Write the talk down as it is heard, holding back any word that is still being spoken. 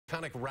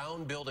Iconic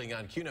round building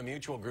on CUNA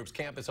Mutual Group's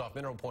campus off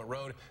Mineral Point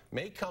Road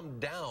may come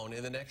down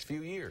in the next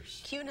few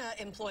years. CUNA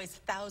employs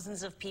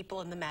thousands of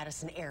people in the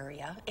Madison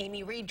area.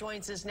 Amy Reed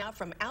joins us now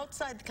from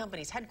outside the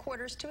company's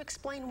headquarters to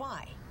explain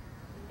why.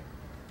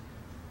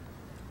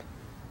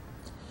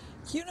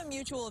 CUNA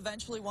Mutual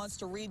eventually wants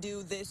to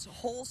redo this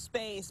whole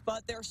space,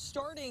 but they're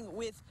starting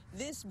with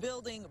this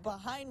building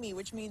behind me,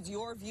 which means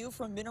your view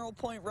from Mineral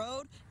Point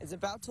Road is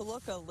about to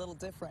look a little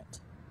different.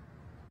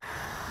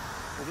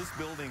 Well, this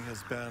building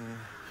has been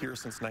here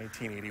since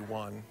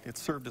 1981. It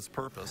served its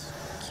purpose.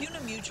 CUNA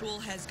Mutual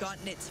has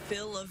gotten its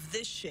fill of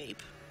this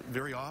shape.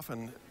 Very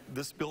often,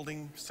 this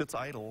building sits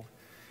idle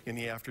in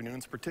the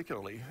afternoons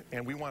particularly,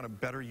 and we want to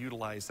better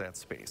utilize that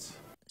space.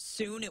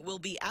 Soon it will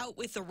be out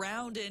with the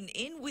round and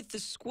in with the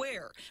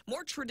square.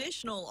 More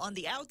traditional on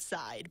the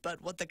outside,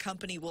 but what the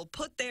company will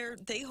put there,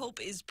 they hope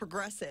is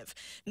progressive.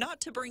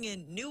 Not to bring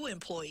in new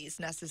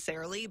employees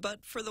necessarily, but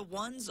for the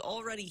ones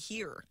already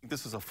here.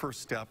 This is a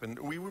first step, and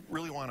we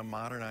really want to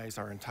modernize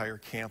our entire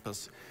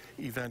campus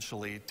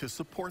eventually to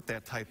support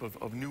that type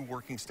of new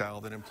working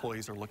style that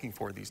employees are looking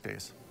for these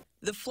days.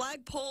 The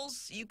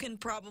flagpoles, you can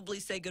probably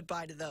say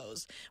goodbye to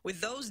those.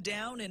 With those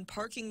down and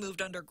parking moved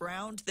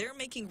underground, they're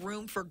making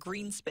room for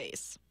green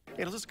space.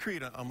 It'll just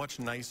create a much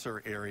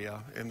nicer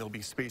area, and there'll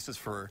be spaces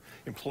for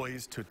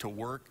employees to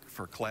work,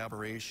 for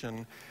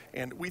collaboration,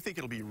 and we think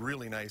it'll be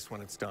really nice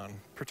when it's done,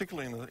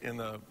 particularly in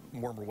the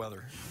warmer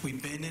weather.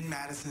 We've been in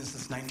Madison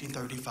since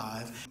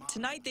 1935.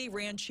 Tonight they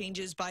ran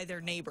changes by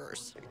their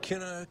neighbors.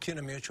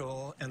 CUNA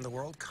Mutual, and the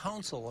World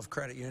Council of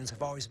Credit Unions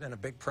have always been a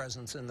big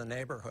presence in the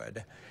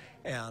neighborhood,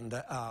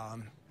 and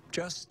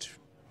just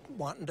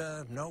wanting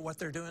to know what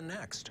they're doing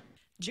next.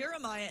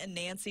 Jeremiah and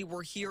Nancy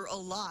were here a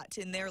lot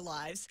in their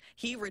lives.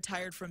 He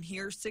retired from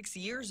here 6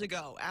 years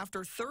ago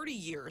after 30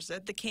 years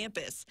at the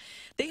campus.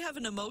 They have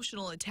an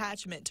emotional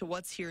attachment to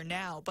what's here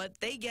now, but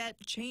they get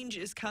change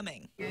is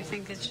coming. I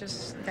think it's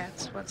just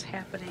that's what's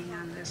happening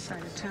on this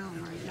side of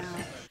town right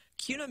now.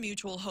 CUNA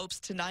Mutual hopes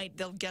tonight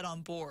they'll get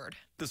on board.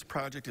 This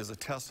project is a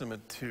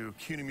testament to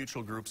CUNA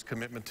Mutual Group's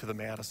commitment to the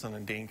Madison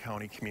and Dane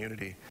County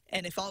community.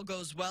 And if all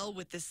goes well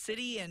with the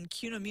city and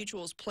CUNA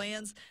Mutual's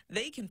plans,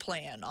 they can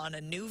plan on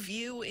a new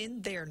view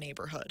in their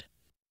neighborhood.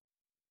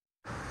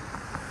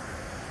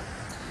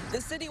 The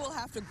city will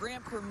have to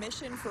grant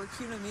permission for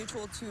CUNA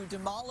Mutual to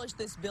demolish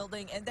this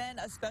building and then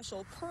a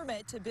special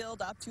permit to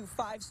build up to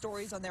 5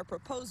 stories on their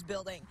proposed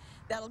building.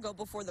 That'll go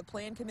before the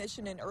Plan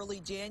Commission in early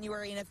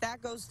January, and if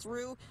that goes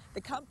through,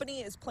 the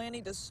company is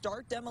planning to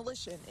start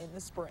demolition in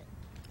the spring.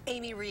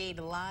 Amy Reed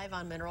live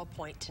on Mineral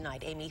Point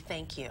tonight. Amy,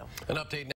 thank you. An update now.